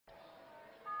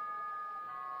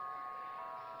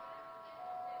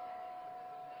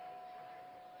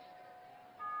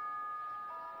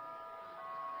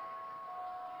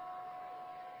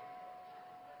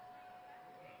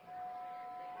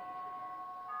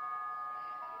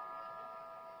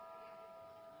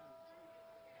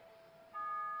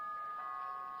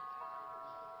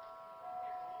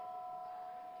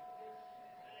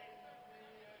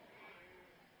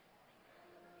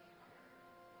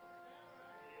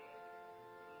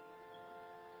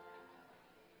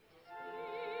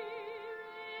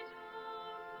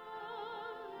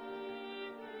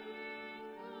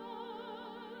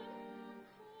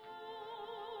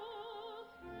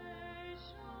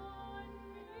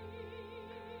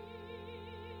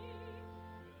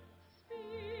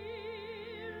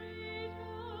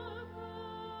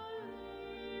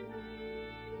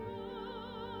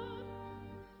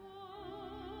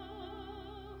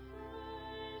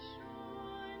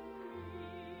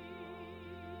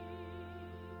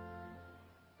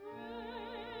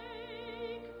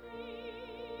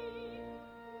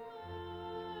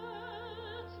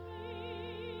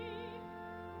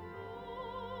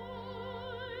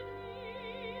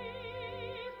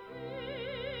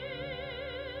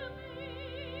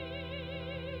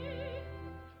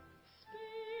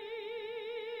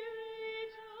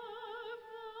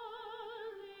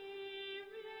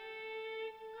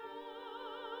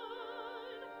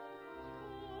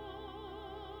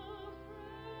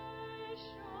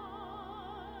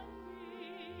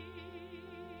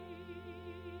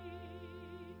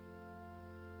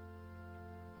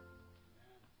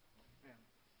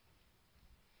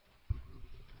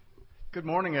Good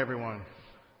morning, everyone.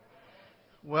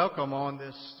 Welcome on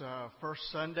this first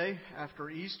Sunday after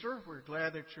Easter. We're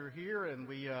glad that you're here, and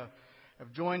we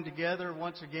have joined together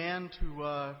once again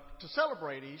to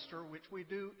celebrate Easter, which we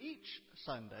do each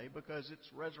Sunday because it's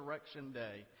Resurrection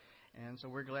Day. And so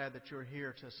we're glad that you're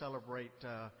here to celebrate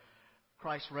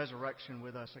Christ's resurrection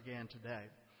with us again today.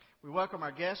 We welcome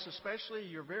our guests especially.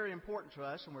 You're very important to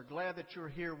us, and we're glad that you're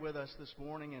here with us this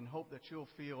morning and hope that you'll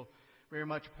feel very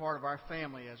much a part of our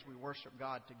family as we worship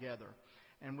God together.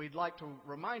 And we'd like to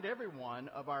remind everyone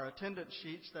of our attendance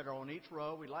sheets that are on each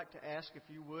row. We'd like to ask if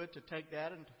you would to take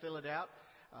that and to fill it out.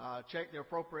 Check the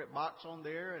appropriate box on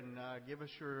there and give us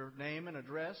your name and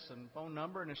address and phone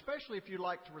number. And especially if you'd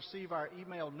like to receive our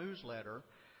email newsletter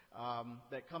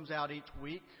that comes out each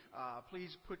week,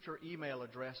 please put your email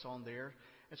address on there.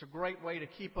 It's a great way to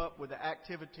keep up with the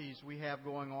activities we have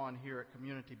going on here at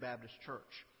Community Baptist Church.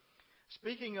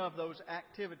 Speaking of those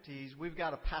activities, we've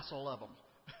got a passel of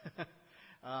them.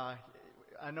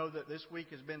 I know that this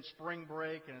week has been spring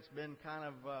break, and it's been kind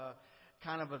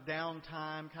of a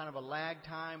downtime, kind of a lag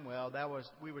time. Well,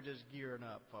 we were just gearing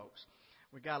up, folks.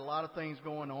 We got a lot of things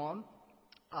going on.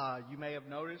 You may have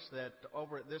noticed that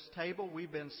over at this table,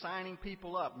 we've been signing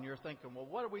people up, and you're thinking, well,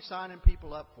 what are we signing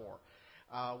people up for?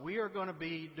 We are going to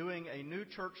be doing a new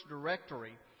church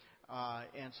directory.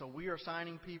 And so we are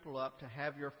signing people up to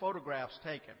have your photographs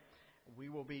taken. We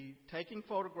will be taking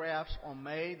photographs on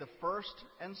May the 1st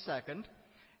and 2nd.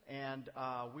 And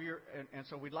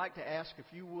so we'd like to ask if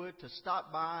you would to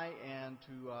stop by and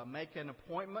to make an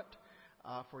appointment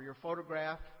for your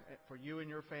photograph for you and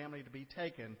your family to be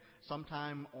taken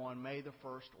sometime on May the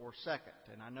 1st or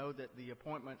 2nd. And I know that the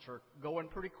appointments are going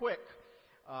pretty quick.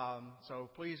 So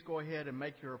please go ahead and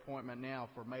make your appointment now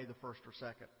for May the 1st or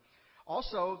 2nd.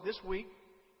 Also, this week,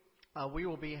 we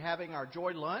will be having our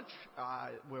Joy Lunch.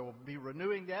 We'll be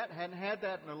renewing that. Hadn't had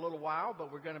that in a little while,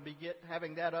 but we're going to be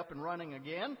having that up and running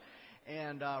again.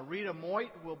 And Rita Moit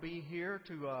will be here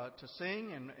to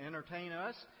sing and entertain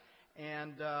us.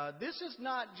 And this is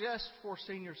not just for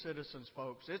senior citizens,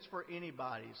 folks. It's for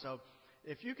anybody. So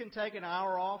if you can take an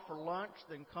hour off for lunch,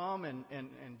 then come and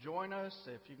join us.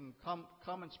 If you can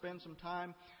come and spend some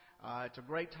time. It's a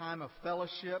great time of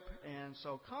fellowship, and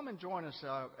so come and join us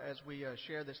as we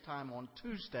share this time on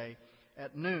Tuesday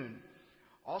at noon.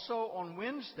 Also on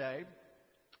Wednesday,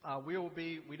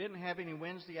 we didn't have any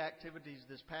Wednesday activities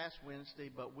this past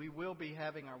Wednesday, but we will be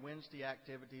having our Wednesday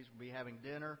activities. We'll be having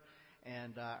dinner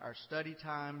and our study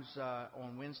times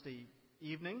on Wednesday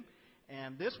evening.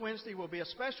 And this Wednesday will be a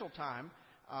special time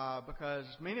because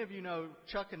many of you know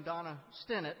Chuck and Donna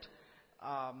Stinnett.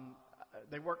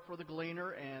 They work for the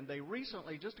Gleaner, and they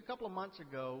recently, just a couple of months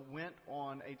ago, went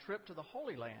on a trip to the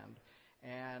Holy Land.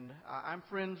 And I'm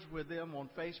friends with them on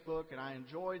Facebook, and I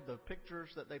enjoyed the pictures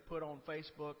that they put on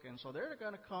Facebook. And so they're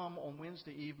going to come on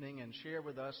Wednesday evening and share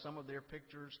with us some of their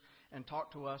pictures and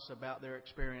talk to us about their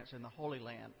experience in the Holy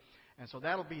Land. And so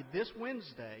that'll be this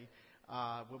Wednesday.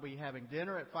 We'll be having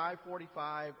dinner at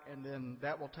 5:45, and then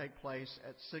that will take place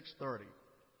at 6:30.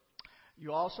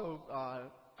 You also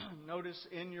notice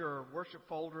in your worship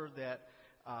folder that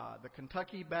the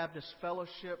Kentucky Baptist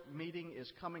Fellowship meeting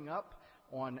is coming up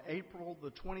on April the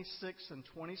 26th and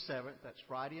 27th. That's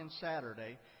Friday and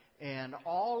Saturday. And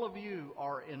all of you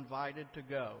are invited to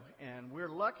go. And we're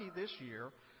lucky this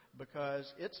year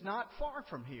because it's not far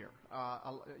from here.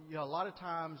 A lot of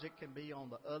times it can be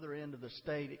on the other end of the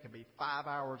state. It can be 5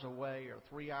 hours away or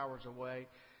 3 hours away.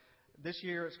 This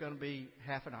year it's going to be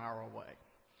half an hour away.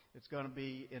 It's going to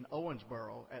be in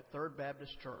Owensboro at Third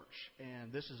Baptist Church.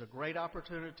 And this is a great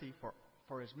opportunity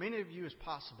for as many of you as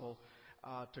possible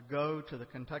to go to the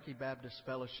Kentucky Baptist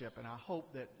Fellowship. And I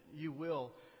hope that you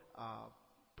will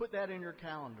put that in your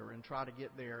calendar and try to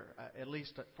get there at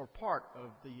least for part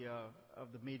of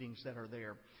the meetings that are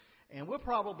there. And we'll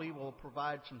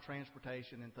provide some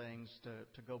transportation and things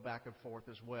to go back and forth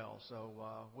as well. So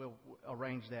we'll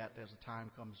arrange that as the time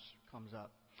comes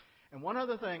up. And one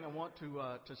other thing I want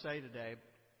to say today,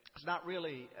 it's not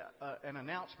really an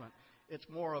announcement. It's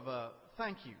more of a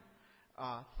thank you.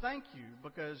 Thank you,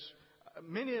 because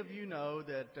many of you know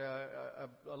that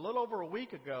a little over a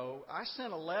week ago, I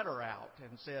sent a letter out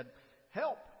and said,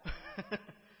 help.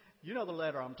 You know the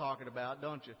letter I'm talking about,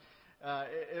 don't you?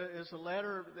 It's a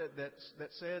letter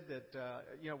that said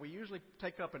that, we usually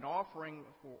take up an offering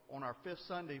on our fifth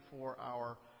Sunday for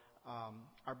our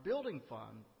building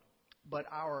fund. But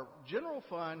our general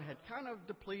fund had kind of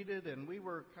depleted, and we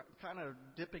were kind of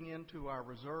dipping into our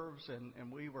reserves, and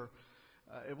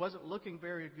it wasn't looking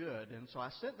very good. And so I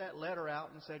sent that letter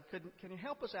out and said, can you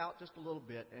help us out just a little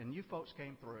bit? And you folks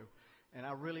came through. And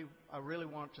I really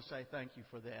want to say thank you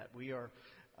for that. We are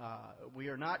We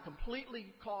are not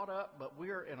completely caught up, but we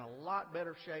are in a lot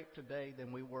better shape today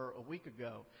than we were a week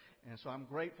ago. And so I'm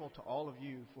grateful to all of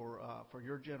you for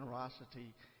your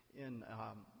generosity in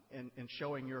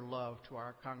showing your love to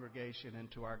our congregation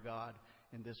and to our God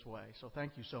in this way. So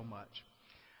thank you so much.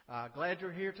 Glad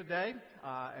you're here today,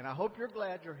 and I hope you're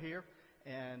glad you're here.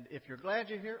 And if you're glad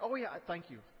you're here, oh yeah, thank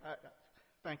you.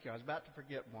 Thank you. I was about to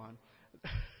forget one.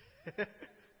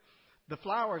 The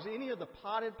flowers, any of the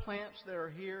potted plants that are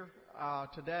here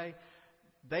today,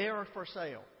 they are for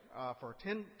sale for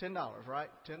 $10, right?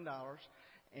 $10.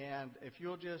 And if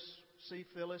you'll just see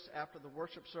Phyllis after the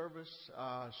worship service,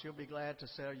 she'll be glad to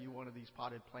sell you one of these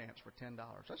potted plants for $10.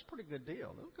 That's a pretty good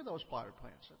deal. Look at those potted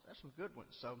plants. That's some good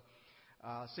ones. So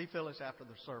see Phyllis after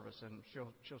the service, and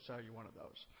she'll sell you one of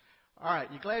those. All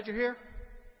right, you glad you're here?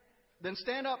 Then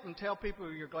stand up and tell people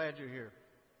you're glad you're here.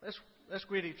 Let's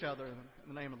greet each other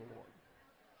in the name of the Lord.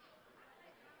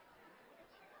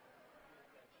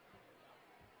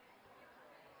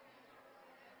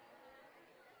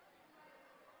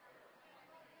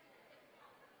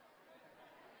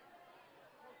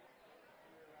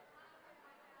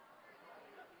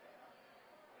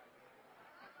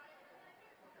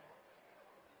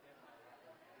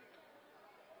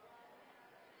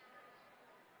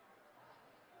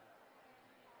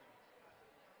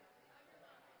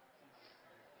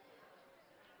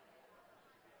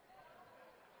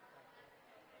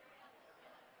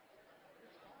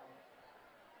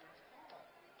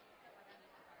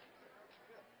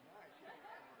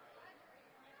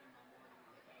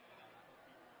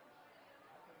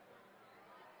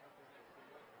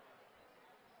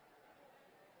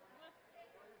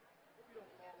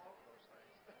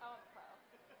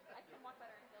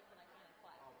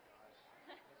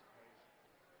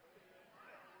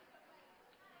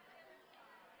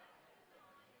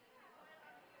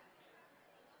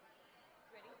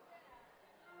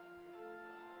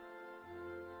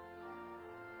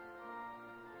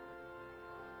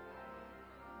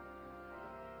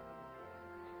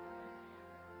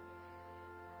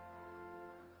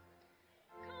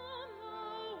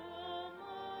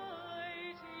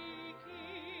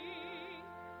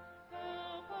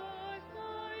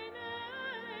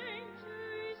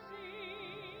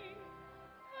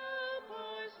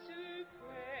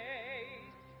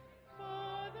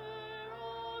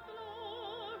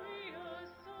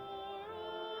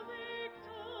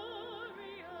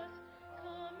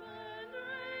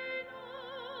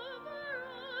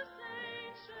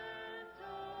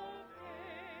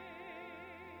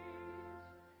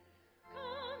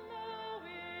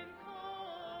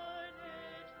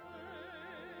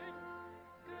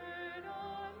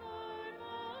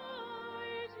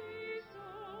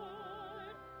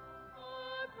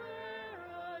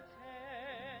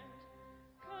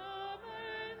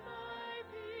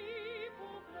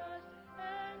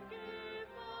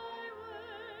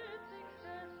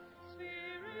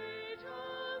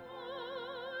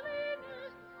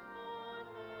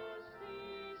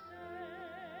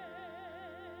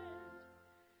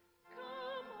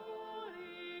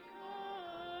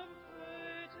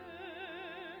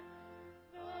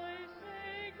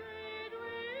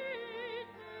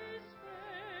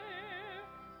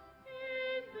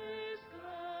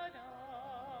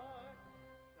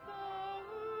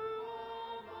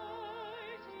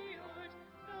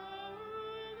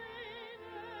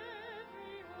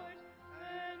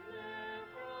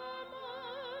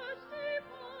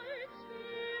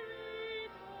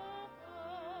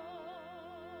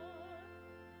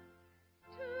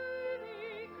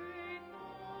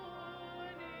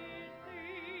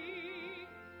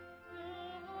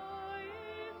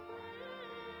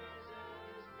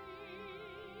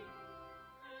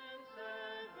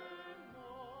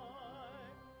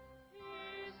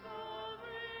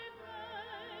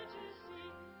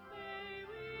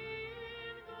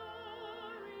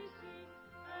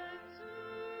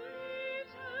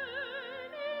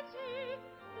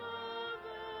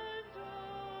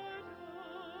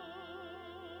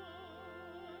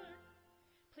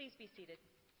 Please be seated.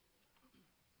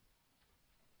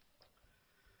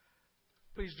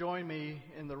 Please join me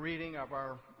in the reading of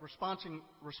our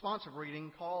responsive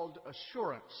reading called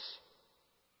Assurance.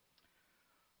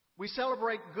 We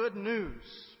celebrate good news.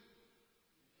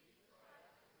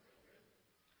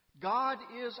 God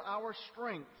is our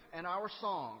strength and our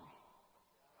song.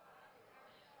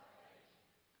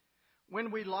 When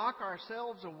we lock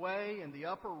ourselves away in the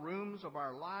upper rooms of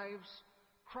our lives,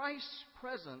 Christ's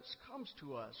presence comes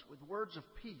to us with words of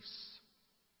peace.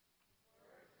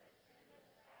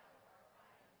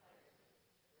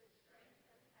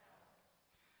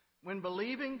 When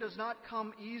believing does not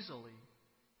come easily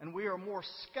and we are more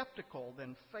skeptical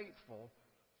than faithful,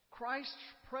 Christ's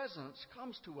presence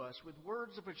comes to us with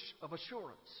words of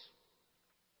assurance.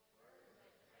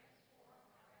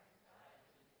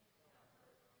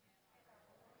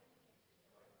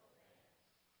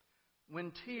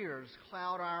 When tears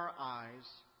cloud our eyes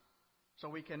so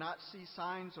we cannot see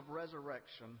signs of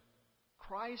resurrection,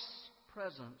 Christ's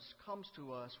presence comes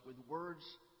to us with words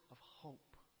of hope.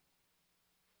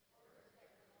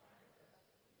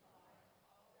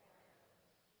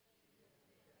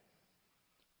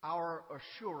 Our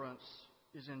assurance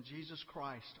is in Jesus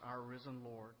Christ, our risen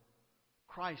Lord.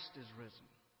 Christ is risen.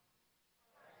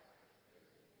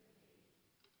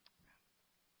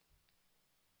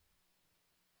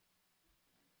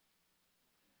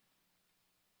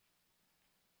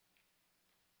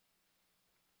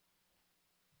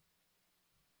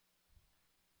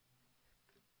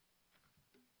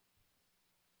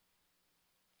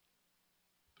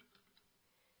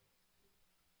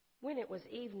 When it was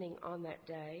evening on that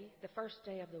day, the first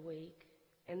day of the week,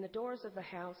 and the doors of the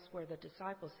house where the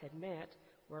disciples had met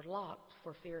were locked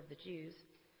for fear of the Jews,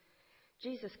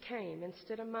 Jesus came and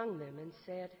stood among them and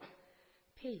said,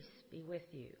 "Peace be with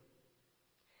you."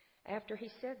 After he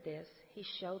said this, he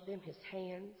showed them his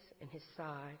hands and his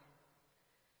side.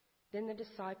 Then the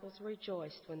disciples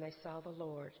rejoiced when they saw the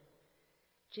Lord.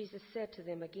 Jesus said to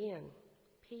them again,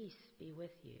 "Peace be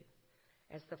with you.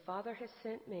 As the Father has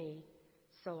sent me,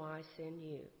 so I send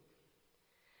you."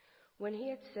 When he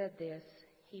had said this,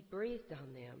 he breathed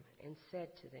on them and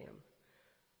said to them,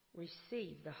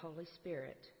 "Receive the Holy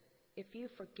Spirit. If you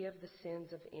forgive the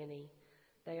sins of any,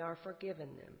 they are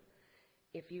forgiven them.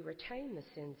 If you retain the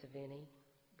sins of any,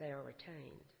 they are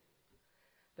retained."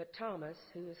 But Thomas,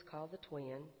 who is called the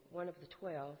twin, one of the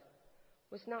 12,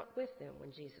 was not with them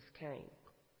when Jesus came.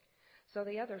 So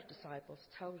the other disciples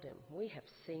told him, "We have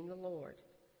seen the Lord."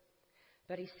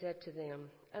 But he said to them,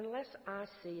 "Unless I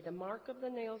see the mark of the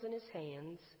nails in his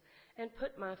hands, and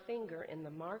put my finger in the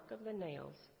mark of the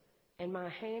nails, and my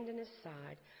hand in his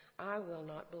side, I will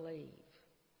not believe."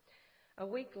 A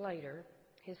week later,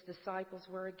 his disciples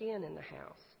were again in the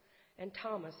house, and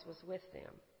Thomas was with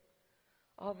them.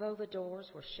 Although the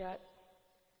doors were shut,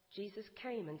 Jesus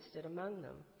came and stood among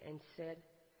them and said,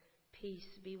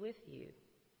 "Peace be with you."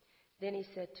 Then he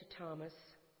said to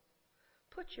Thomas,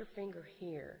 "Put your finger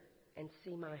here and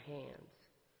see my hands.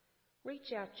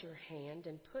 Reach out your hand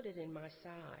and put it in my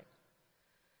side.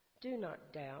 Do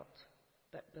not doubt,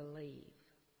 but believe."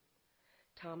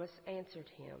 Thomas answered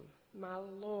him, "My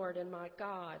Lord and my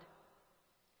God."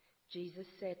 Jesus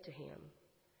said to him,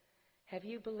 "Have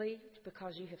you believed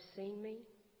because you have seen me?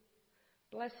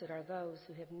 Blessed are those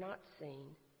who have not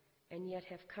seen and yet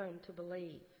have come to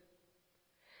believe."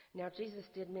 Now Jesus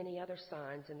did many other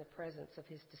signs in the presence of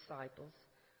his disciples,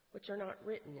 which are not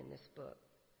written in this book.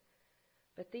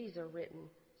 But these are written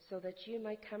so that you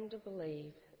may come to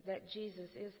believe that Jesus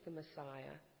is the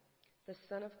Messiah, the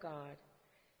Son of God,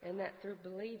 and that through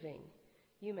believing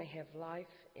you may have life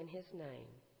in his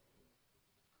name.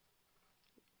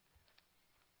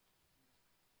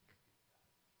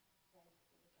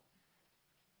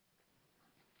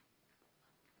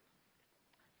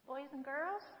 Boys and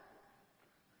girls,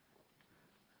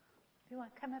 you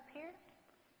want to come up here?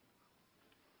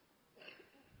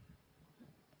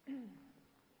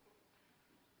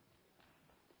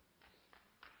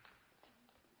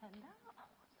 Hello. Oh,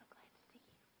 I'm so glad to see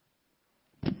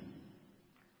you.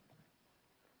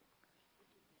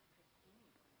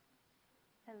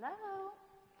 Hello.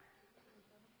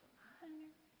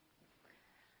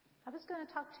 I was going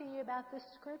to talk to you about this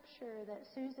scripture that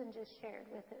Susan just shared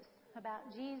with us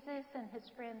about Jesus and his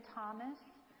friend Thomas.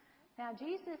 Now,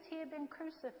 Jesus, he had been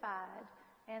crucified,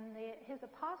 and his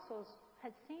apostles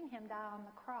had seen him die on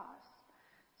the cross.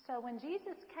 So when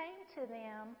Jesus came to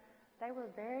them, they were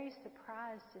very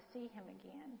surprised to see him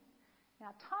again.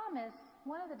 Now, Thomas,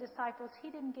 one of the disciples, he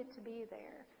didn't get to be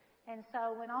there. And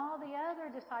so when all the other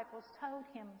disciples told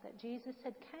him that Jesus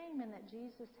had came and that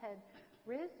Jesus had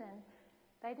risen,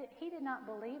 he did not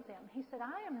believe them. He said,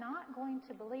 "I am not going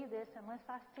to believe this unless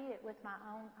I see it with my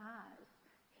own eyes."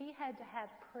 He had to have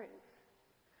proof.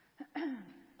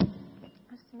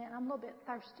 Just a minute, I'm a little bit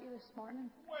thirsty this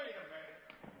morning. Wait a minute.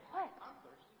 What? I'm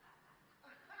thirsty.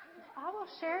 I will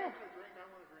share it. I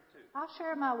want to drink too. I'll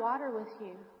share my water with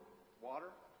you.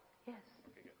 Water? Yes.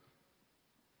 Okay, good.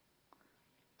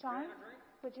 John, You want a drink?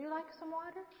 would you like some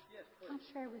water? Yes, I'll please.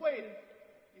 share with Wait. you.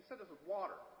 You said this was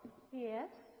water. Yes.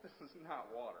 This is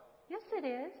not water. Yes, it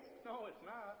is. No, it's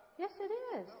not. Yes, it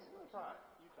is. No, try it.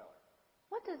 You tell her.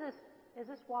 What is this? Is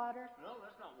this water? No,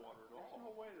 that's not water at all.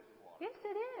 There's no way this is water. Yes,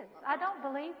 it is. I don't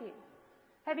believe you.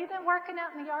 Have you been working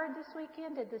out in the yard this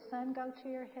weekend? Did the sun go to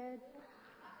your head?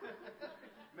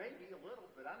 Maybe a little,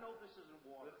 but I know this isn't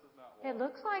water. This is not water. It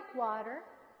looks like water.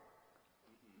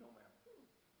 No, ma'am.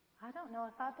 I don't know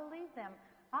if I believe them.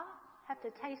 I'll have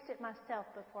to taste it myself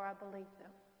before I believe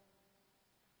them.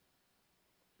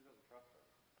 She doesn't trust us.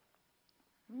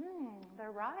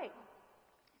 They're right.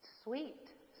 It's sweet.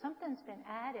 Something's been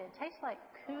added. Tastes like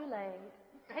Kool-Aid.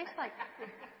 Tastes like...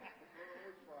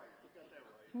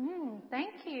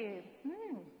 Thank you.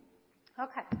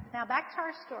 Okay, now back to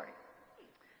our story.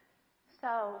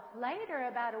 So later,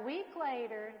 about a week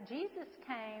later, Jesus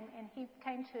came, and he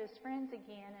came to his friends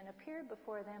again and appeared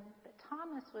before them, but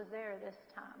Thomas was there this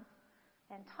time.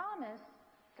 And Thomas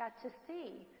got to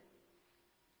see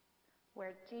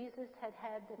where Jesus had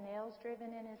had the nails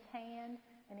driven in his hand,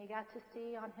 and he got to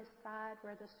see on his side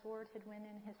where the sword had went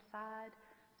in his side.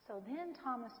 So then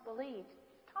Thomas believed.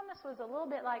 Thomas was a little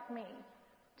bit like me.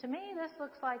 To me, this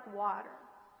looks like water.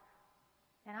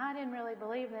 And I didn't really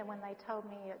believe them when they told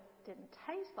me it didn't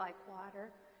taste like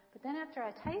water. But then after I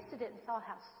tasted it and saw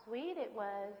how sweet it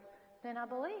was, then I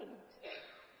believed.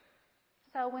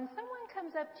 So when someone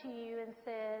comes up to you and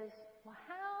says, well,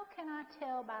 how can I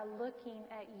tell by looking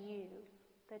at you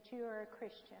that you are a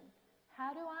Christian?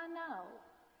 How do I know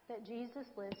that Jesus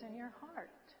lives in your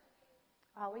heart?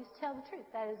 Always tell the truth.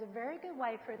 That is a very good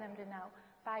way for them to know,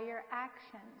 by your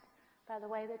actions, by the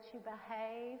way that you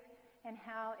behave, and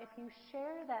how if you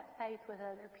share that faith with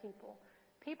other people.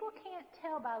 People can't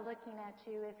tell by looking at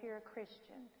you if you're a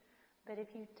Christian. But if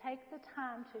you take the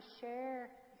time to share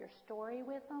your story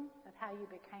with them of how you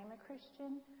became a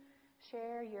Christian,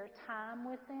 share your time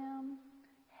with them,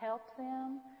 help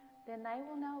them, then they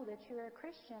will know that you're a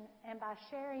Christian. And by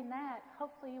sharing that,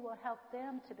 hopefully you will help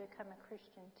them to become a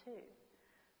Christian too.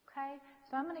 Okay?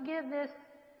 So I'm going to give this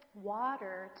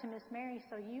water to Miss Mary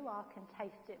so you all can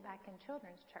taste it back in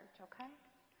children's church, okay?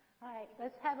 All right,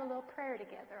 let's have a little prayer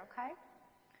together, okay?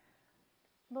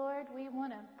 Lord, we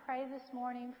want to pray this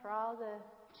morning for all the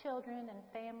children and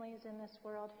families in this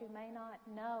world who may not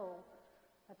know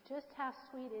of just how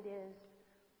sweet it is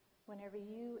whenever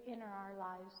you enter our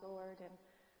lives, Lord, and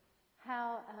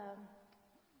how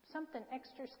something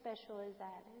extra special is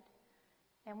added.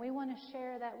 And we want to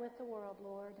share that with the world,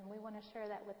 Lord, and we want to share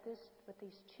that with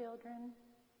these children.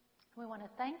 We want to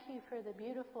thank you for the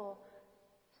beautiful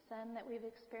sun that we've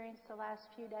experienced the last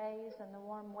few days and the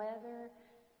warm weather,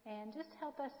 and just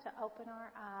help us to open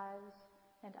our eyes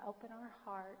and to open our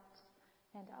hearts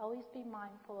and to always be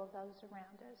mindful of those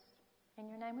around us. In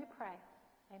your name we pray.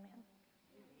 Amen.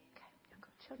 Okay, now go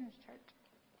to children's church.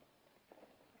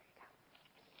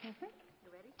 There you go. You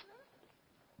ready for that?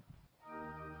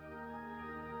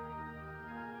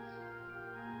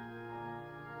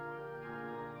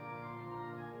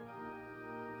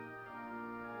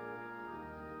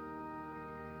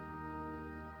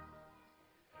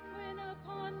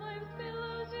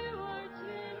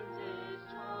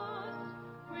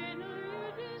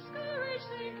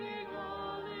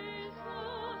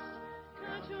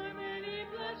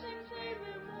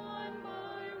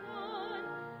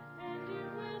 You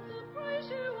with the praise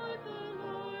you what the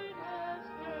Lord has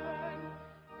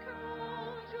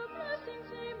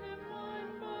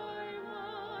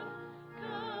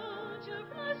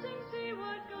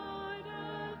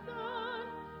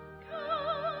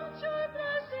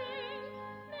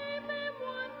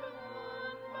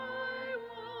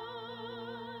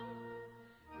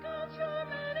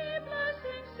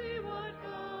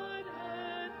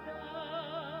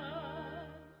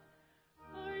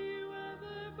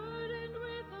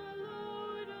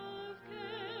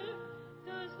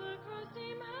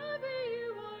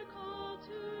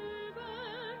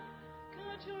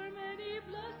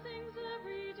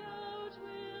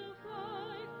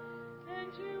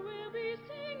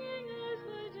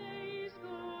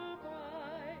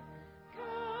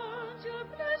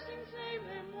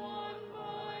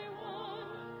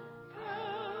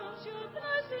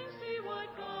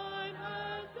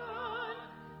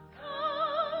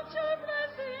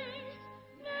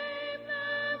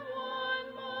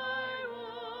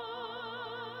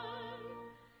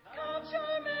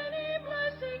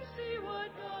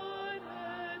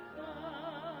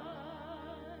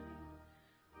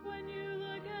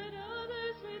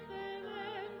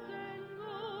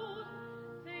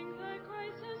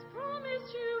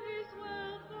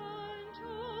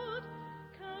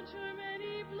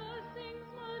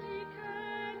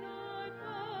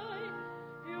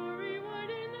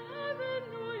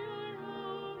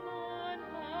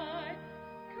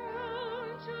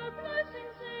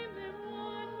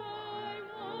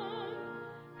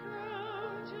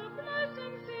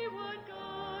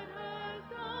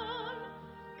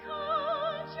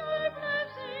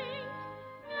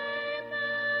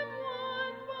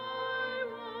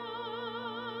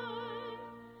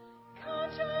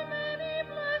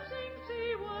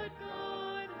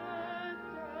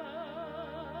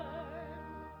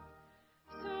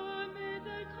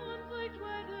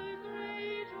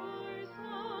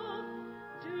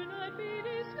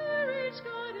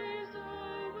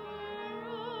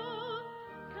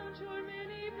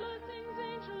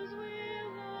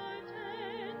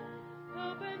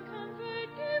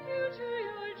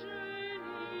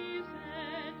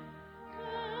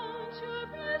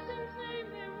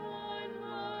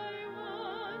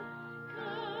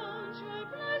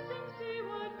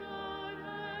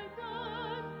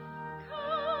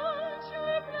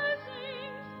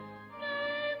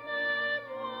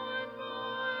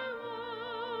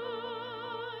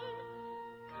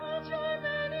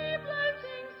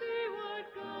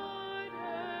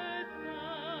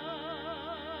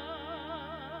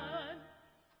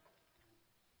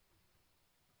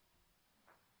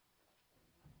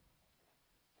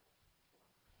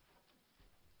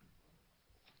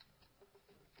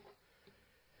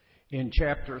In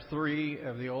chapter 3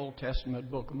 of the Old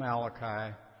Testament book of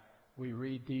Malachi, we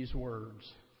read these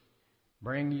words,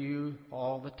 "Bring you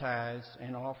all the tithes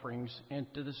and offerings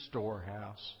into the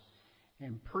storehouse,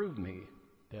 and prove me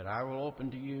that I will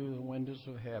open to you the windows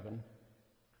of heaven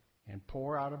and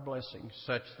pour out a blessing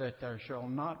such that there shall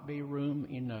not be room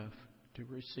enough to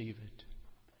receive it."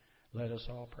 Let us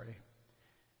all pray.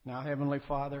 Now, Heavenly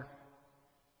Father,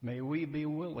 may we be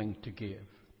willing to give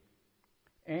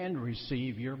and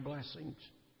receive your blessings,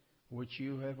 which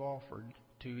you have offered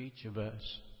to each of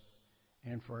us,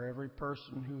 and for every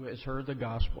person who has heard the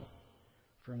gospel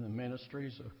from the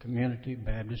ministries of Community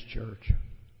Baptist Church.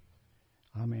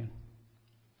 Amen.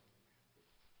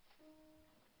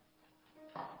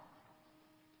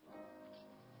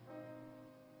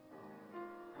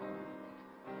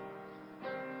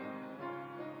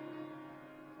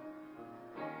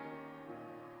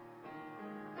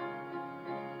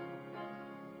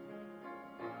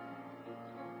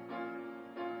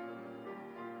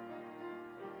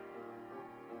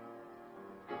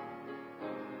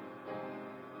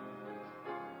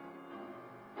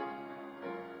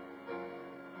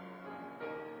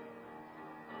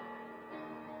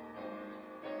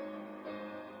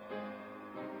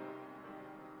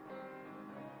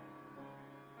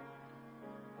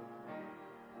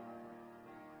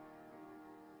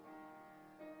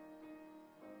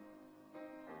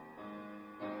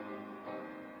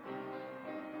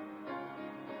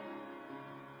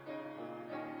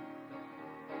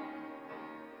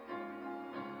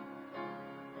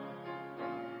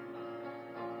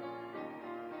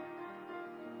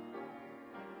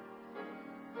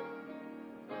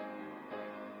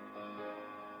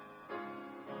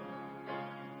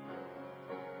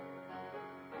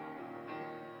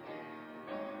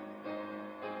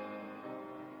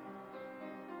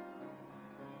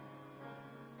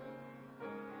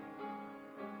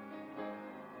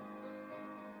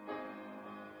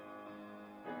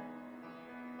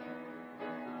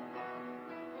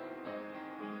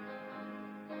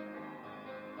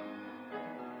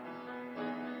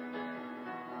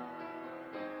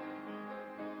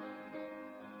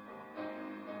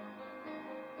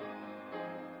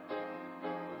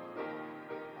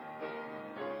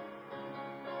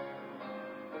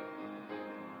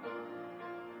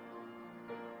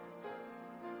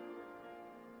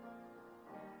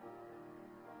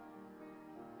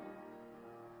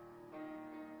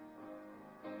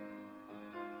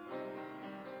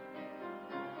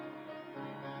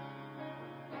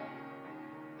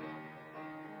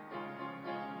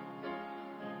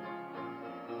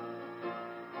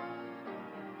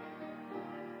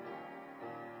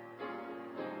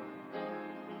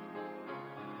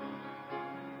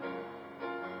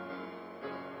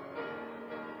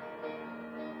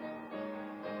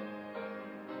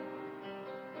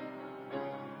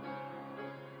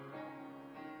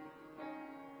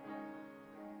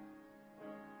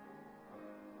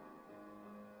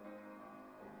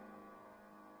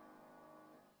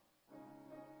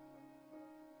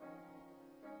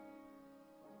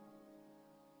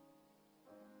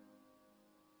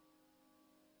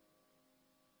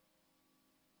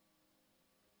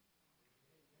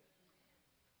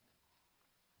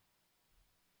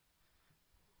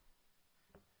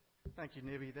 Thank you,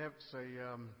 Nibby. That's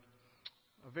a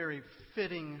very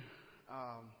fitting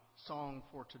song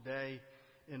for today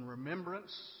in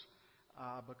remembrance,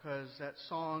 because that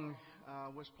song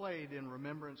was played in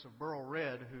remembrance of Burl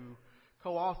Red, who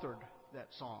co-authored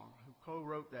that song, who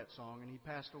co-wrote that song, and he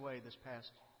passed away this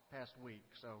past week.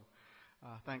 So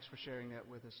thanks for sharing that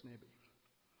with us, Nibby.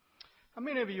 How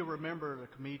many of you remember the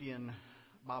comedian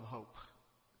Bob Hope?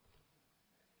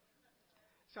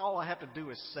 So all I have to do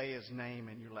is say his name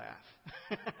and you laugh.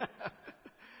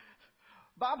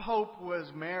 Bob Hope was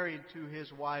married to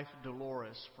his wife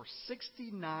Dolores for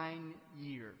 69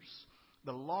 years,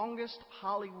 the longest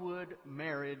Hollywood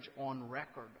marriage on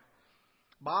record.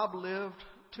 Bob lived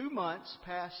 2 months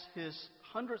past his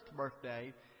 100th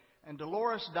birthday, and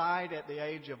Dolores died at the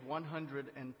age of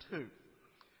 102.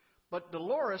 But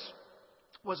Dolores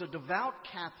was a devout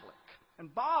Catholic.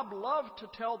 And Bob loved to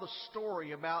tell the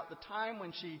story about the time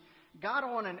when she got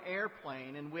on an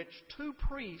airplane in which 2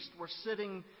 priests were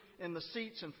sitting in the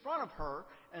seats in front of her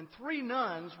and 3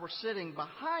 nuns were sitting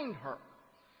behind her.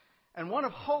 And one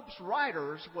of Hope's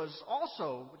writers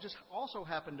also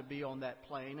happened to be on that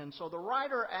plane. And so the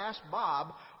writer asked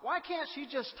Bob, why can't she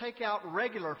just take out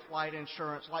regular flight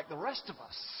insurance like the rest of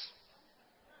us?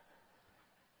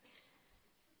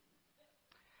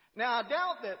 Now, I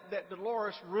doubt that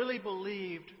Dolores really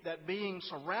believed that being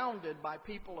surrounded by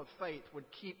people of faith would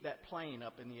keep that plane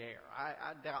up in the air.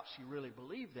 I doubt she really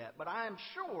believed that. But I am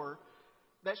sure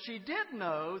that she did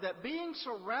know that being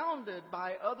surrounded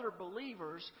by other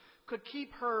believers could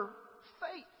keep her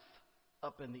faith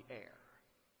up in the air.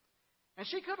 And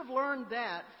she could have learned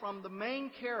that from the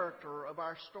main character of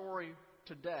our story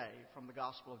today from the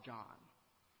Gospel of John.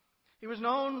 He was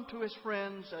known to his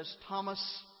friends as Thomas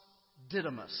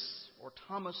Didymus, or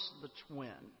Thomas the Twin.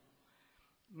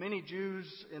 Many Jews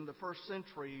in the first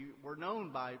century were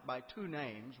known by two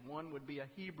names. One would be a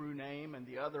Hebrew name and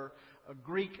the other a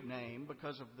Greek name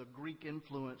because of the Greek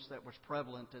influence that was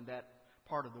prevalent in that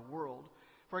part of the world.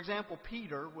 For example,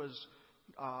 Peter was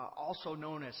also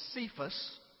known as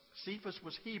Cephas. Cephas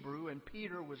was Hebrew and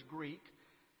Peter was Greek.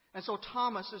 And so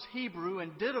Thomas is Hebrew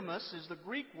and Didymus is the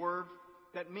Greek word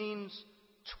that means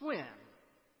twin.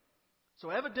 So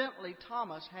evidently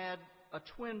Thomas had a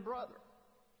twin brother.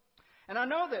 And I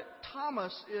know that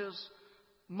Thomas is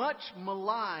much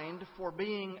maligned for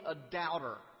being a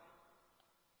doubter.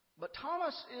 But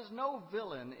Thomas is no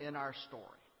villain in our story.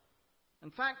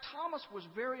 In fact, Thomas was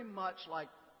very much like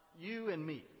you and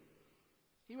me.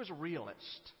 He was a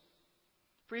realist.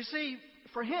 For you see,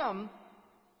 for him,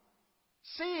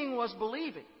 seeing was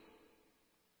believing.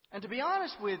 And to be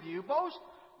honest with you,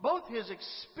 both his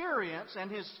experience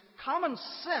and his common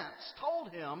sense told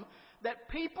him that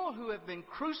people who have been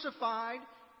crucified,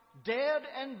 dead,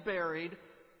 and buried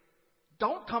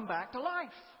don't come back to life.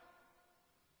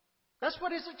 That's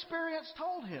what his experience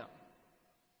told him.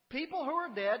 People who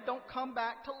are dead don't come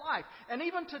back to life. And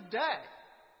even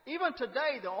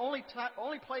today, the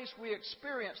only place we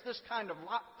experience this kind of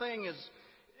thing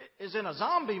is in a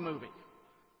zombie movie.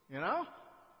 You know?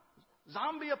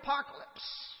 Zombie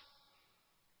apocalypse.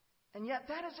 And yet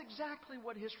that is exactly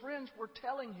what his friends were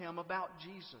telling him about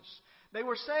Jesus. They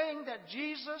were saying that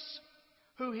Jesus,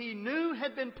 who he knew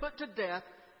had been put to death,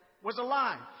 was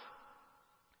alive.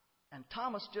 And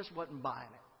Thomas just wasn't buying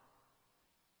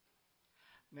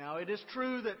it. Now, it is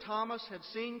true that Thomas had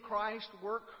seen Christ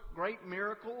work great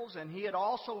miracles, and he had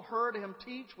also heard him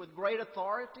teach with great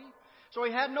authority. So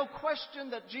he had no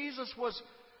question that Jesus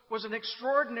was an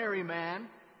extraordinary man.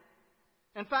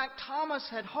 In fact, Thomas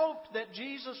had hoped that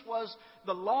Jesus was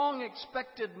the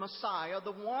long-expected Messiah,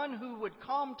 the one who would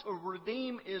come to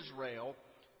redeem Israel.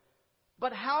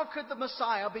 But how could the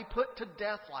Messiah be put to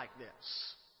death like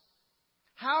this?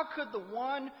 How could the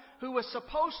one who was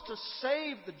supposed to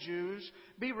save the Jews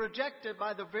be rejected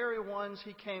by the very ones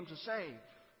he came to save?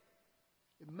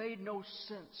 It made no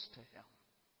sense to him.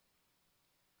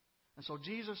 And so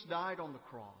Jesus died on the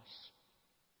cross.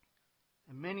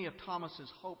 And many of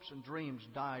Thomas's hopes and dreams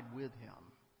died with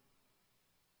him.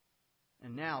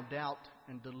 And now doubt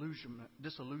and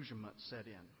disillusionment set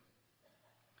in.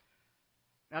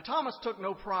 Now, Thomas took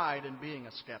no pride in being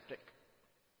a skeptic.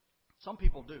 Some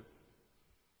people do.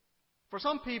 For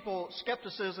some people,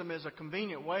 skepticism is a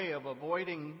convenient way of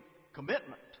avoiding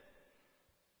commitment.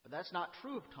 But that's not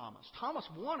true of Thomas. Thomas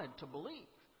wanted to believe.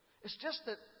 It's just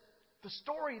that the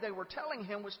story they were telling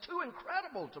him was too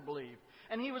incredible to believe.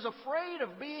 And he was afraid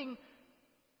of being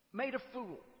made a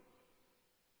fool.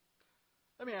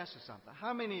 Let me ask you something.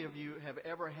 How many of you have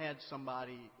ever had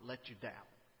somebody let you down?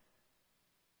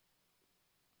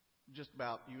 Just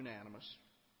about unanimous.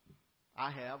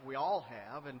 I have. We all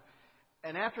have.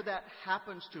 And after that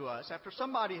happens to us, after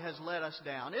somebody has let us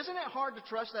down, isn't it hard to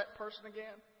trust that person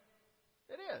again?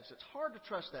 It is. It's hard to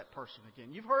trust that person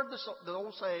again. You've heard the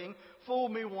old saying, fool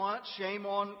me once, shame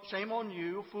on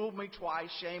you. Fool me twice,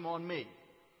 shame on me.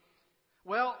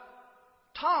 Well,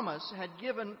 Thomas had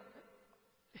given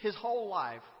his whole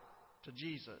life to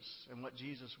Jesus and what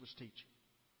Jesus was teaching.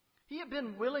 He had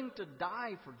been willing to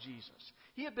die for Jesus.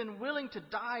 He had been willing to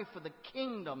die for the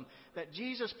kingdom that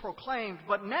Jesus proclaimed.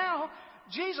 But now,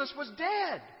 Jesus was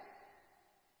dead.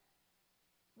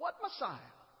 What Messiah?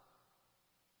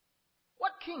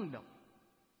 What kingdom?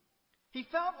 He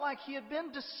felt like he had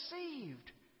been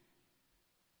deceived.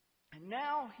 And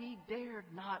now he dared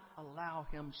not allow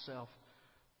himself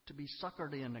to be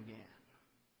suckered in again.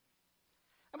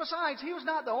 And besides, he was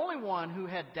not the only one who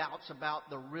had doubts about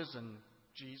the risen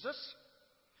Jesus.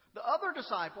 The other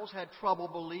disciples had trouble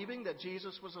believing that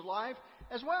Jesus was alive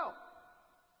as well.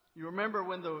 You remember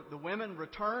when the women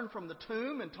returned from the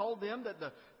tomb and told them that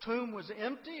the tomb was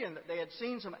empty and that they had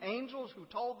seen some angels who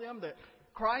told them that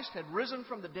Christ had risen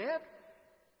from the dead?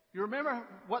 You remember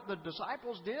what the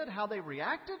disciples did, how they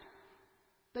reacted?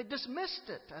 They dismissed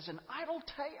it as an idle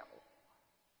tale.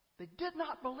 They did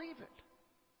not believe it.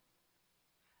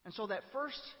 And so that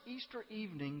first Easter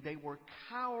evening, they were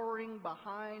cowering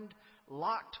behind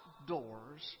locked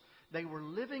doors. They were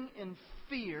living in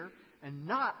fear and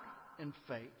not in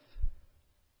faith.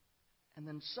 And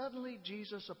then suddenly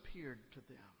Jesus appeared to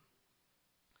them.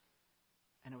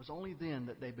 And it was only then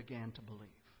that they began to believe.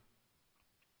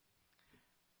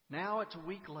 Now it's a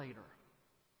week later.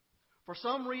 For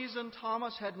some reason,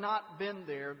 Thomas had not been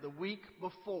there the week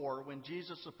before when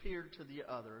Jesus appeared to the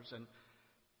others. And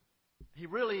he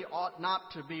really ought not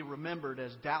to be remembered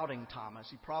as doubting Thomas.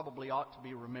 He probably ought to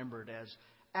be remembered as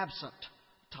absent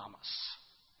Thomas.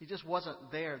 He just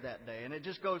wasn't there that day. And it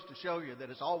just goes to show you that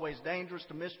it's always dangerous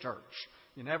to miss church.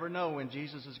 You never know when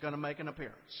Jesus is going to make an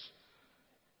appearance.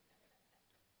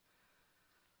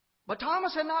 But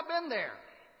Thomas had not been there.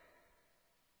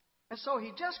 And so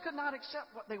he just could not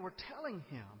accept what they were telling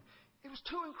him. It was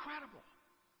too incredible.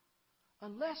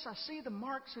 Unless I see the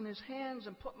marks in his hands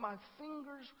and put my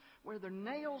fingers where the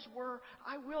nails were,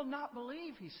 I will not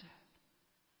believe, he said.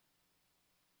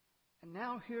 And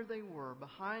now here they were,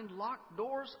 behind locked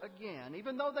doors again.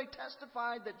 Even though they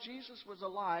testified that Jesus was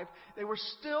alive, they were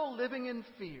still living in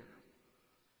fear.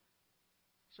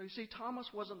 So you see, Thomas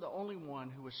wasn't the only one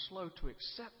who was slow to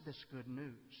accept this good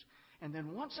news. And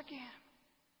then once again,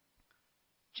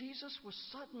 Jesus was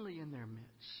suddenly in their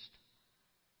midst.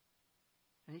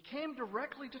 And he came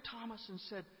directly to Thomas and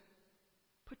said,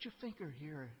 "Put your finger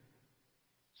here.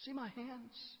 See my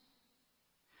hands?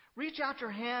 Reach out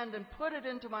your hand and put it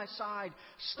into my side.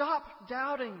 Stop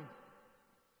doubting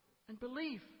and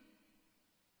believe."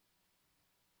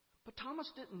 But Thomas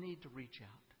didn't need to reach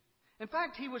out. In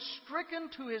fact, he was stricken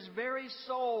to his very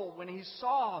soul when he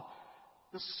saw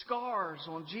the scars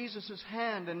on Jesus'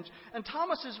 hand. And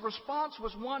Thomas's response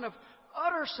was one of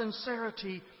utter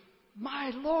sincerity. "My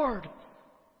Lord,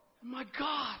 my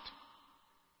God."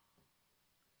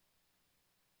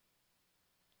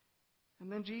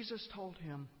 And then Jesus told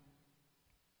him,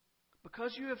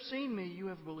 "Because you have seen me, you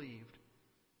have believed.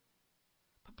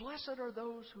 But blessed are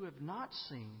those who have not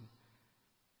seen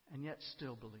and yet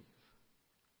still believe."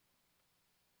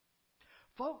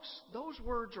 Folks, those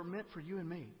words are meant for you and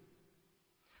me.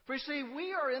 For you see,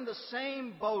 we are in the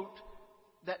same boat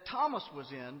that Thomas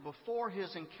was in before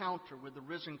his encounter with the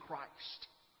risen Christ.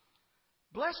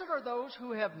 Blessed are those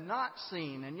who have not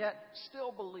seen and yet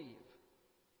still believe.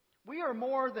 We are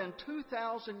more than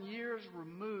 2,000 years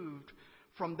removed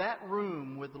from that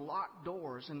room with locked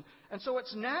doors. And so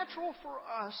it's natural for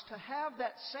us to have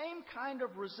that same kind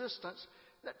of resistance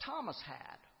that Thomas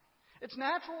had. It's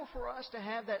natural for us to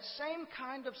have that same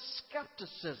kind of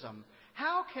skepticism.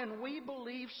 How can we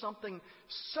believe something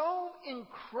so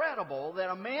incredible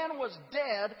that a man was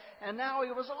dead and now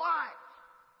he was alive?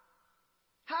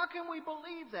 How can we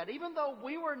believe that? Even though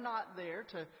we were not there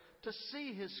to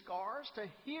see his scars, to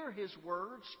hear his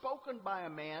words spoken by a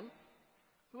man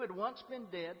who had once been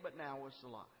dead but now was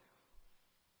alive.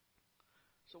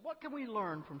 So what can we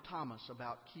learn from Thomas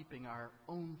about keeping our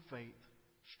own faith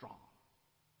strong?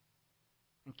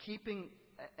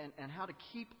 And how to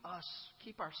keep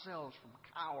ourselves from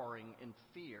cowering in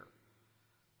fear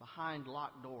behind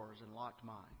locked doors and locked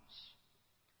minds?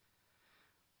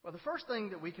 Well, the first thing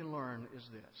that we can learn is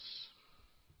this: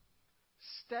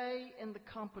 stay in the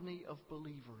company of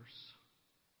believers.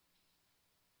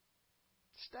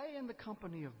 Stay in the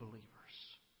company of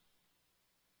believers.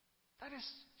 That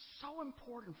is so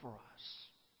important for us.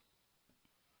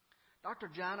 Dr.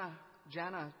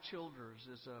 Jana Childers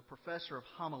is a professor of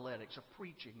homiletics, of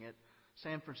preaching at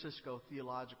San Francisco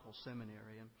Theological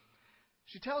Seminary. And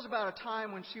she tells about a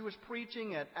time when she was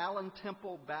preaching at Allen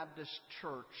Temple Baptist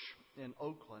Church in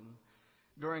Oakland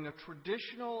during a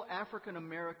traditional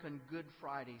African-American Good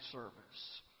Friday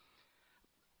service.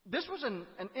 This was an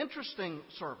interesting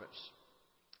service.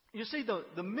 You see,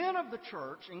 the men of the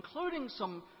church, including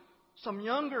some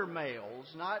younger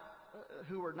males,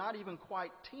 who were not even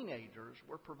quite teenagers,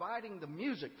 were providing the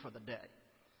music for the day,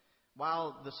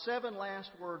 while the 7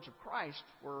 last words of Christ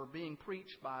were being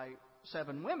preached by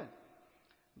 7 women,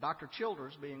 Dr.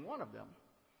 Childers being one of them.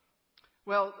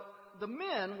 Well, the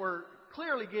men were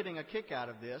clearly getting a kick out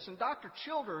of this, and Dr.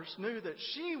 Childers knew that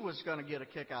she was going to get a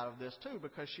kick out of this too,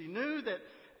 because she knew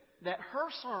that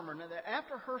her sermon, that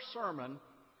after her sermon,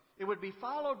 it would be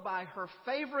followed by her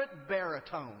favorite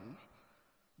baritone,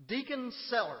 Deacon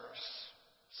Sellers,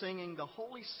 singing "The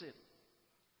Holy City."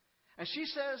 And she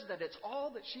says that it's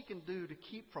all that she can do to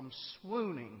keep from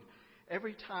swooning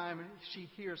every time she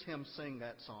hears him sing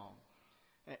that song.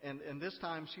 And this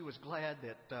time she was glad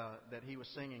that he was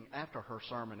singing after her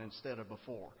sermon instead of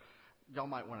before. Y'all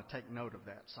might want to take note of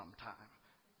that sometime.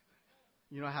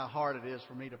 You know how hard it is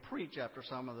for me to preach after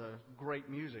some of the great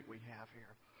music we have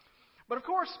here. But of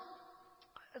course,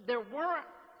 there weren't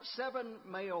 7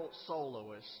 male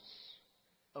soloists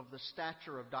of the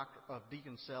stature of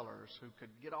Deacon Sellers who could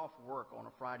get off work on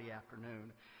a Friday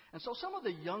afternoon. And so some of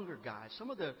the younger guys, some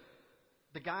of the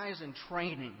guys in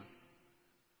training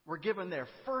were given their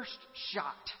first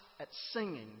shot at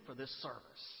singing for this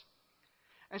service.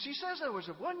 And she says there was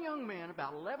one young man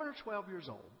about 11 or 12 years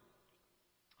old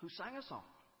who sang a song.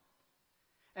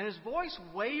 And his voice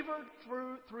wavered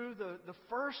through the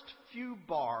first few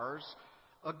bars,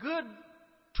 a good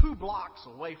 2 blocks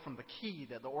away from the key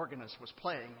that the organist was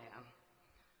playing in.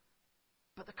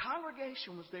 But the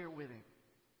congregation was there with him.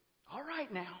 All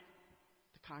right now,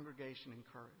 the congregation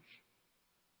encouraged.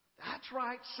 That's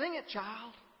right, sing it,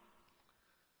 child.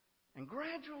 And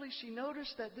gradually she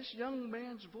noticed that this young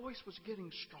man's voice was getting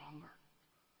stronger.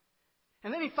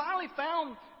 And then he finally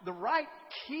found the right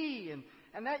key,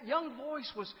 and that young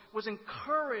voice was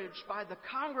encouraged by the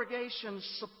congregation's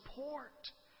support.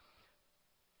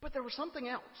 But there was something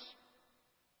else.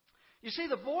 You see,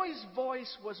 the boy's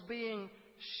voice was being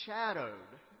shadowed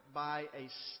by a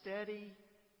steady,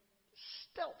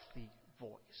 stealthy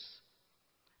voice.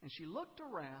 And she looked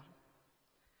around,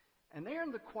 and there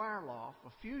in the choir loft,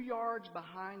 a few yards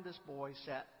behind this boy,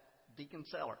 sat Deacon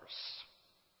Sellers.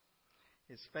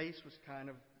 His face was kind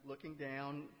of looking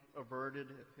down, averted.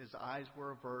 His eyes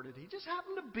were averted. He just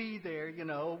happened to be there,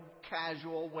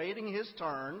 casual, waiting his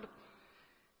turn.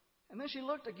 And then she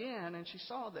looked again, and she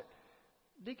saw that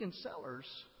Deacon Sellers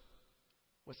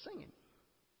was singing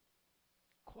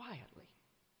quietly,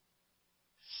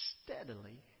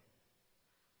 steadily,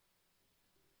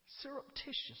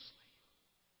 surreptitiously.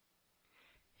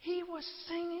 He was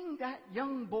singing that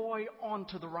young boy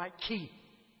onto the right key.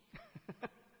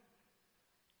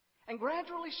 And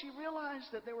gradually she realized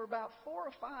that there were about 4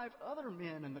 or 5 other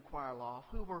men in the choir loft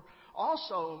who were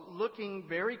also looking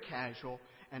very casual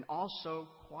and also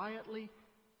quietly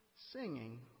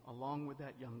singing along with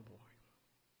that young boy.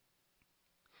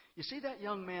 You see, that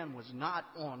young man was not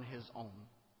on his own.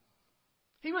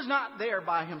 He was not there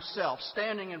by himself,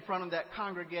 standing in front of that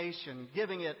congregation,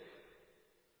 giving it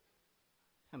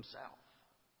himself.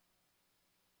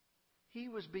 He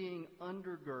was being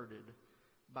undergirded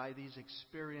by these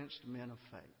experienced men of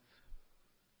faith.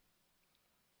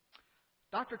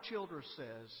 Dr. Childers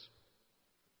says,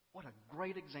 what a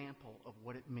great example of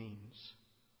what it means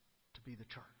to be the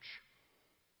church.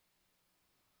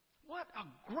 What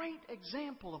a great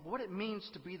example of what it means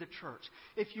to be the church.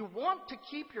 If you want to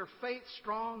keep your faith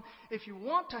strong, if you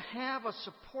want to have a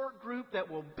support group that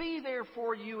will be there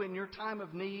for you in your time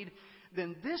of need,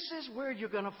 then this is where you're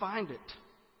going to find it.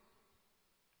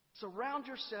 Surround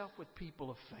yourself with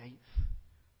people of faith.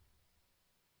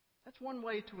 That's one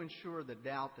way to ensure that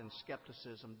doubt and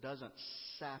skepticism doesn't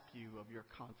sap you of your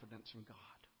confidence in God.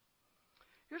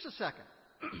 Here's a second.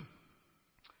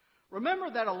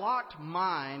 Remember that a locked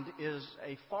mind is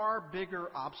a far bigger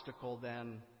obstacle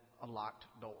than a locked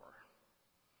door.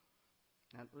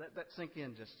 Now, let that sink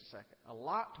in just a second. A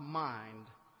locked mind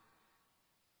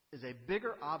is a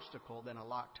bigger obstacle than a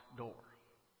locked door.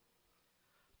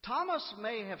 Thomas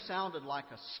may have sounded like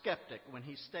a skeptic when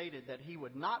he stated that he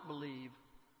would not believe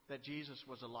that Jesus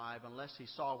was alive unless he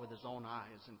saw with his own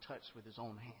eyes and touched with his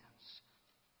own hands.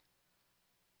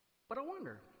 But I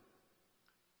wonder,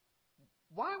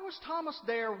 why was Thomas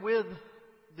there with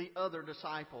the other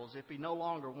disciples if he no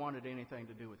longer wanted anything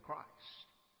to do with Christ?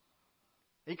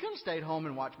 He could have stayed home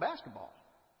and watched basketball,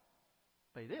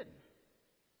 but he didn't.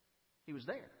 He was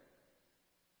there.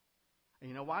 And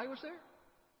you know why he was there?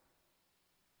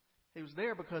 He was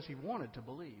there because he wanted to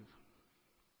believe.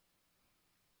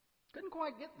 Couldn't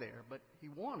quite get there, but he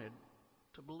wanted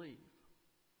to believe.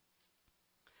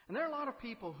 And there are a lot of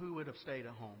people who would have stayed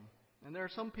at home. And there are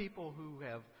some people who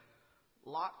have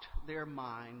locked their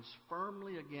minds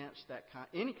firmly against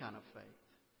any kind of faith.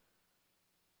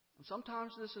 And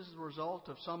sometimes this is the result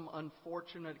of some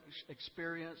unfortunate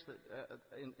experience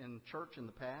in church in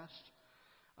the past.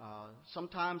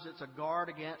 Sometimes it's a guard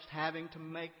against having to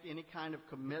make any kind of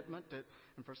commitment.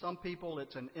 And for some people,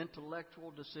 it's an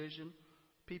intellectual decision.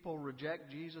 People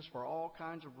reject Jesus for all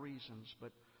kinds of reasons.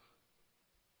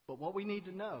 But what we need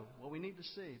to know, what we need to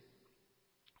see,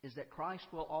 is that Christ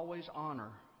will always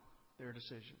honor their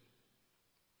decision.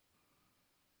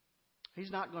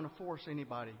 He's not going to force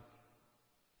anybody.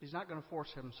 He's not going to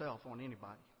force himself on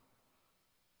anybody.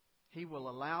 He will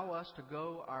allow us to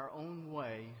go our own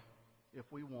way if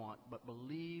we want, but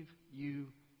believe you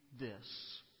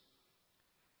this.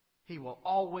 He will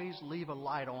always leave a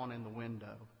light on in the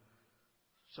window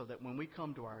so that when we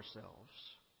come to ourselves,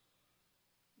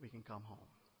 we can come home.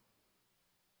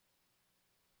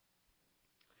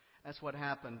 That's what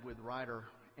happened with writer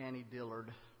Annie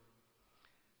Dillard.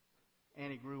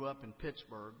 Annie grew up in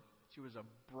Pittsburgh. She was a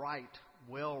bright,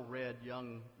 well-read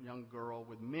young girl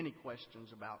with many questions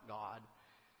about God,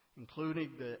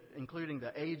 including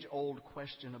the age-old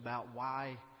question about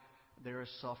why there is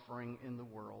suffering in the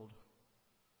world.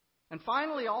 And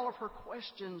finally, all of her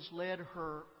questions led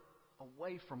her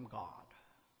away from God.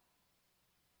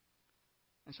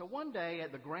 And so one day,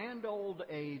 at the grand old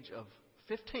age of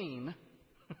 15,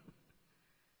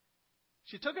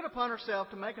 she took it upon herself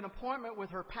to make an appointment with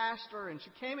her pastor, and she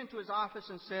came into his office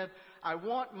and said, "I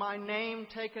want my name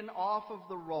taken off of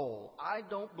the roll. I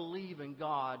don't believe in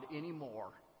God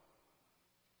anymore."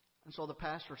 And so the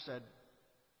pastor said,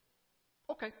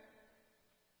 "Okay."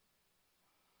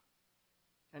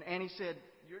 And Annie said,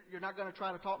 You're not going to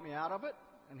try to talk me out of it?"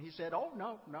 And he said, "Oh,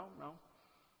 no.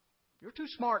 You're too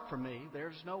smart for me.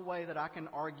 There's no way that I can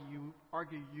argue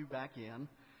you back in."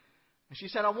 And she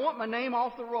said, "I want my name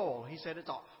off the roll." He said, "It's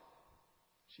off."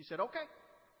 She said, "Okay."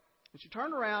 And she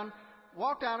turned around,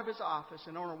 walked out of his office,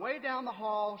 and on her way down the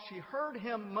hall, she heard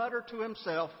him mutter to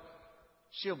himself,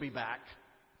 "She'll be back."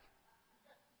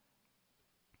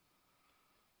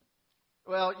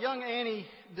 Well, young Annie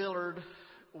Dillard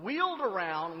wheeled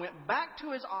around, went back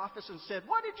to his office and said,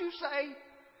 "What did you say?"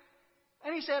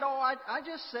 And he said, "Oh, I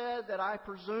just said that I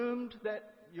presumed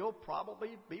that you'll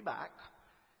probably be back."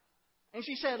 And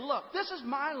she said, "Look, this is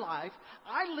my life.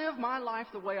 I live my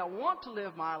life the way I want to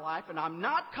live my life, and I'm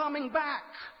not coming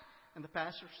back." And the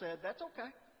pastor said, "That's okay.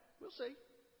 We'll see."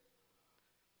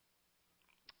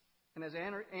 And as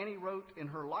Annie wrote in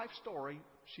her life story,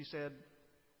 she said,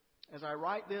 "As I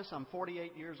write this, I'm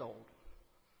 48 years old,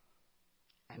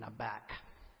 and I'm back."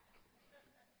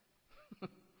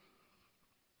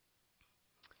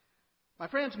 My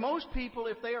friends, most people,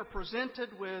 if they are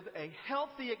presented with a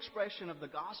healthy expression of the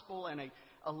gospel and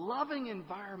a loving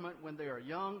environment when they are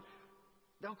young,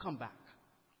 they'll come back.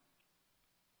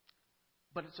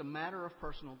 But it's a matter of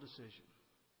personal decision.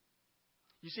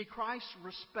 You see, Christ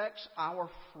respects our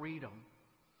freedom.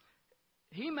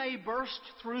 He may burst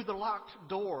through the locked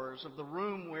doors of the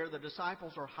room where the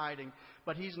disciples are hiding,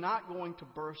 but He's not going to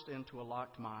burst into a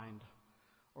locked mind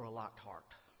or a locked heart.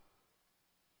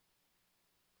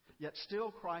 Yet still,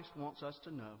 Christ wants us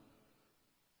to know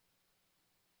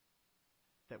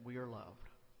that we are loved.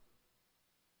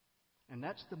 And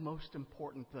that's the most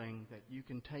important thing that you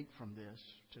can take from this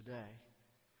today.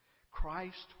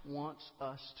 Christ wants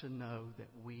us to know that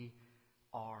we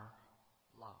are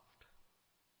loved.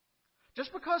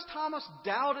 Just because Thomas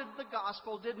doubted the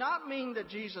gospel did not mean that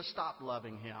Jesus stopped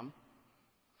loving him.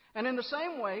 And in the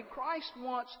same way, Christ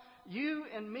wants you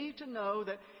and me to know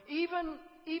that even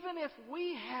if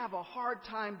we have a hard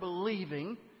time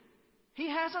believing, He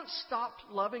hasn't stopped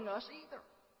loving us either.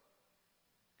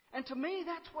 And to me,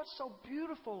 that's what's so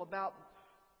beautiful about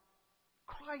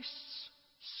Christ's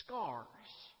scars.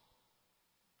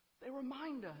 They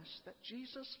remind us that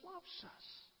Jesus loves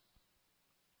us.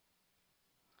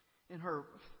 In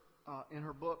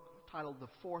her book titled The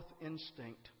Fourth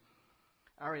Instinct,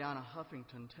 Ariana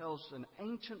Huffington tells an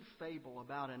ancient fable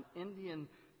about an Indian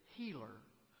healer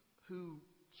who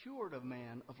cured a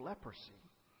man of leprosy.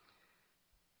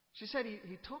 She said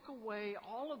he took away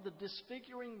all of the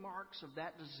disfiguring marks of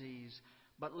that disease,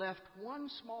 but left one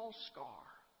small scar.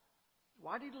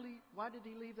 Why did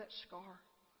he leave that scar?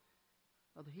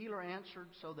 Well, the healer answered,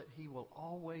 "So that he will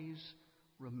always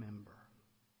remember."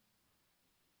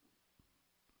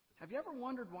 Have you ever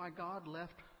wondered why God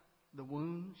left the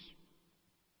wounds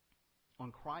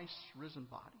on Christ's risen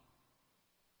body?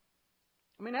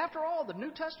 I mean, after all, the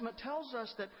New Testament tells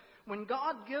us that when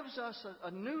God gives us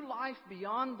a new life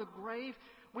beyond the grave,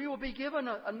 we will be given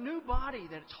a new body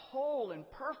that's whole and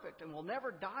perfect and will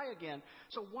never die again.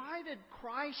 So why did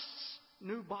Christ's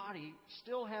new body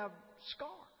still have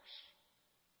scars?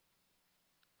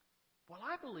 Well,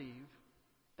 I believe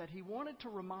that He wanted to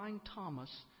remind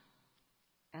Thomas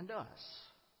and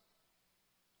us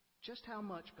just how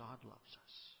much God loves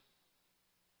us.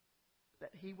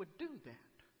 That He would do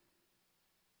that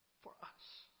for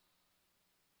us.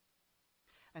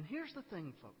 And here's the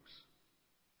thing, folks.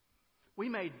 We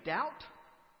may doubt,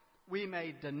 we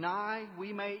may deny,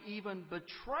 we may even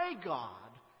betray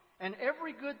God and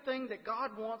every good thing that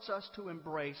God wants us to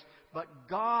embrace, but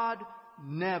God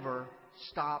never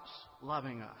stops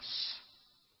loving us.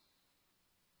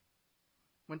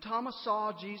 When Thomas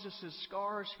saw Jesus'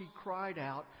 scars, he cried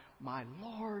out, "My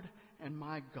Lord and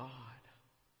my God."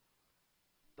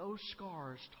 Those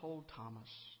scars told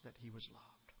Thomas that he was loved.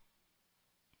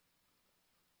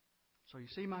 So you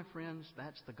see, my friends,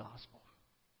 that's the gospel.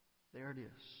 There it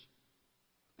is.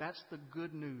 That's the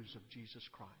good news of Jesus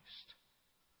Christ.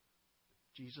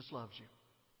 Jesus loves you.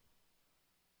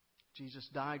 Jesus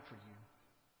died for you.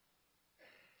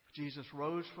 Jesus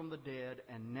rose from the dead,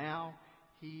 and now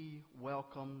He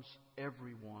welcomes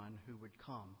everyone who would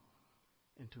come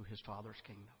into His Father's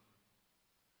kingdom.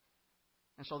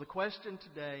 And so the question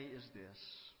today is this: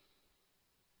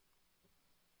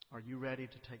 are you ready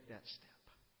to take that step?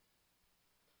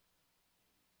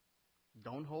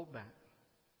 Don't hold back.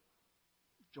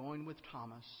 Join with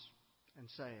Thomas in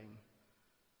saying,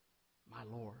 "My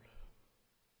Lord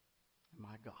and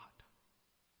my God."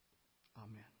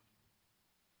 Amen.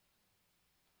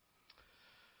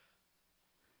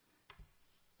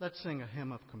 Let's sing a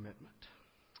hymn of commitment.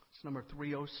 It's number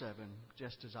 307,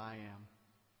 Just As I Am.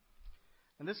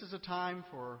 And this is a time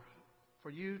for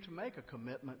you to make a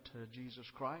commitment to Jesus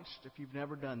Christ, if you've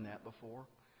never done that before.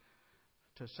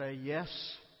 To say yes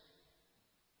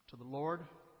to the Lord.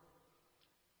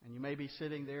 And you may be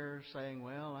sitting there saying,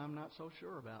 well, I'm not so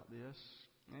sure about this.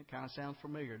 It kind of sounds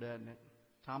familiar, doesn't it?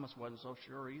 Thomas wasn't so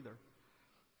sure either.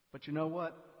 But you know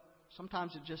what?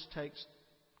 Sometimes it just takes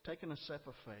taking a step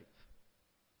of faith.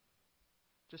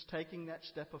 Just taking that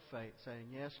step of faith, saying,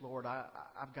 yes, Lord,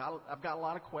 I've got a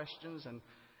lot of questions, and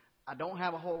I don't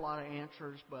have a whole lot of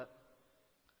answers, but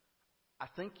I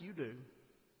think you do.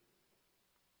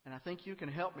 And I think you can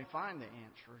help me find the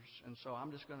answers. And so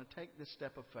I'm just going to take this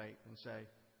step of faith and say,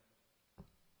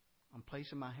 I'm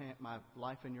placing my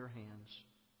life in your hands.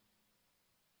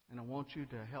 And I want you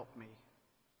to help me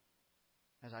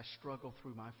as I struggle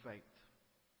through my faith.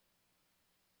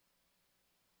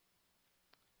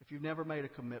 If you've never made a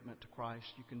commitment to Christ,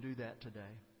 you can do that today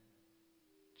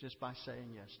just by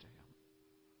saying yes to Him.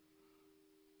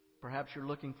 Perhaps you're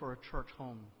looking for a church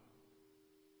home,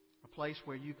 a place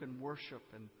where you can worship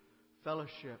and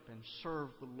fellowship and serve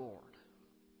the Lord.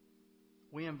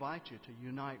 We invite you to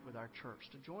unite with our church,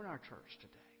 to join our church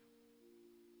today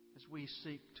as we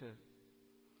seek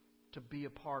to be a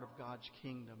part of God's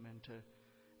kingdom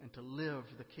and to live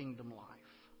the kingdom life.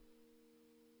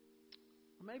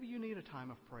 Or maybe you need a time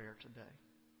of prayer today.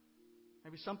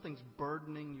 Maybe something's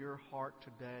burdening your heart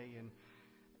today,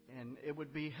 and it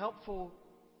would be helpful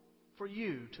for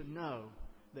you to know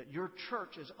that your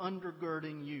church is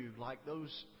undergirding you like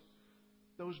those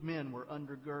men were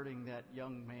undergirding that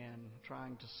young man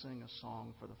trying to sing a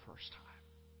song for the first time.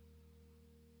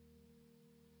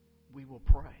 We will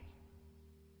pray.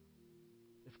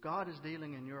 If God is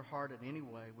dealing in your heart in any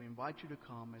way, we invite you to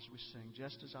come as we sing,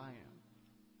 Just As I Am.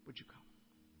 Would you come?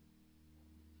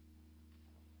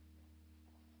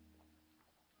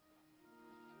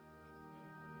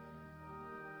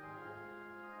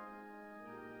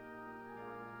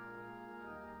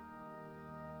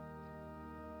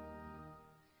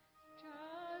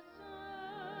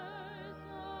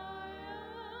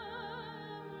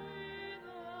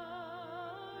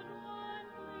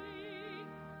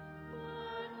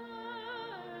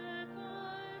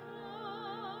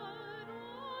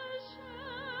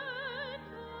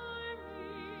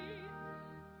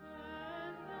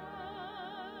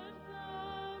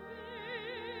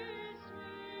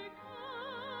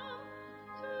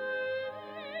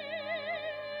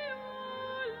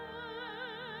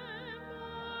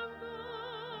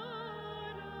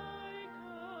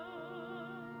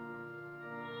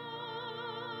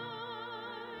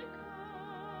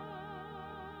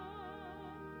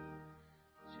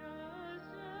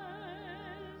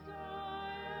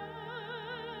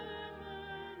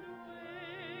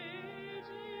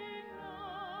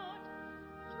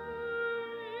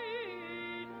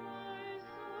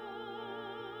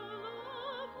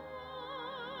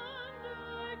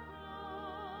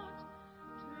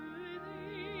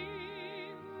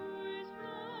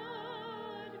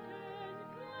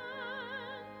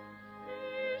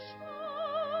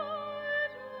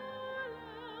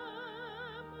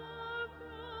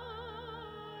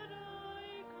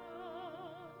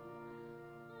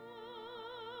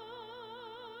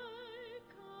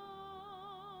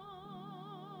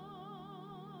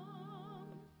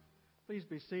 Please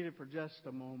be seated for just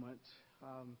a moment.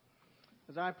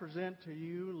 As I present to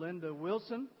you Linda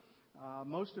Wilson,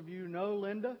 most of you know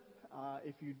Linda.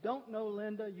 If you don't know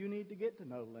Linda, you need to get to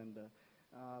know Linda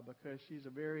because she's a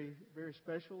very, very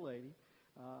special lady.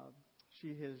 She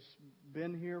has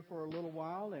been here for a little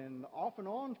while, and off and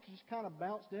on, she's kind of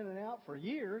bounced in and out for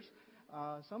years.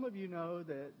 Some of you know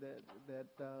that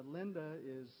Linda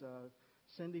is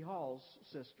Cindy Hall's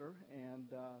sister, and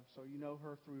so you know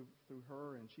her through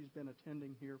her, and she's been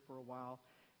attending here for a while,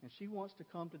 and she wants to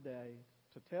come today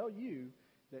to tell you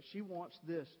that she wants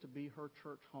this to be her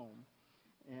church home,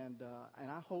 and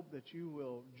I hope that you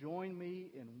will join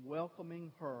me in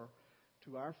welcoming her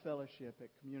to our fellowship at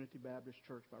Community Baptist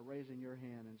Church by raising your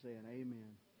hand and saying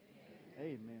amen.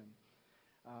 Amen. Amen.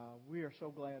 We are so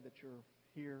glad that you're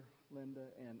here, Linda,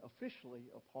 and officially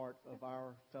a part of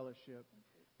our fellowship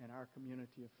and our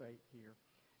community of faith here.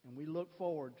 And we look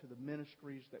forward to the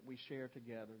ministries that we share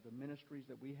together, the ministries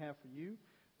that we have for you,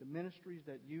 the ministries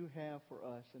that you have for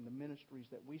us, and the ministries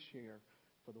that we share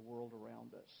for the world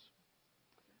around us.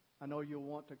 I know you'll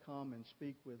want to come and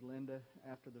speak with Linda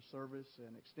after the service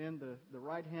and extend the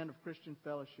right hand of Christian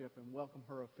fellowship and welcome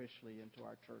her officially into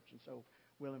our church. And so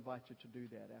we'll invite you to do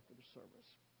that after the service.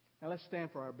 Now let's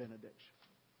stand for our benediction.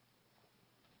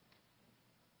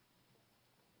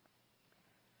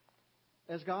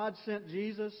 As God sent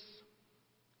Jesus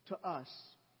to us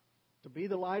to be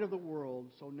the light of the world,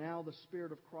 so now the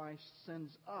Spirit of Christ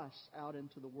sends us out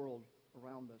into the world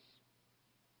around us.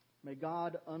 May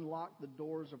God unlock the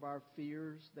doors of our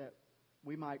fears that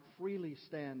we might freely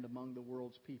stand among the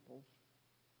world's people,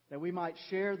 that we might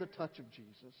share the touch of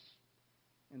Jesus,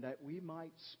 and that we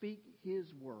might speak His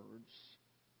words.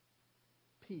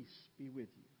 Peace be with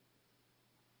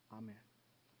you. Amen.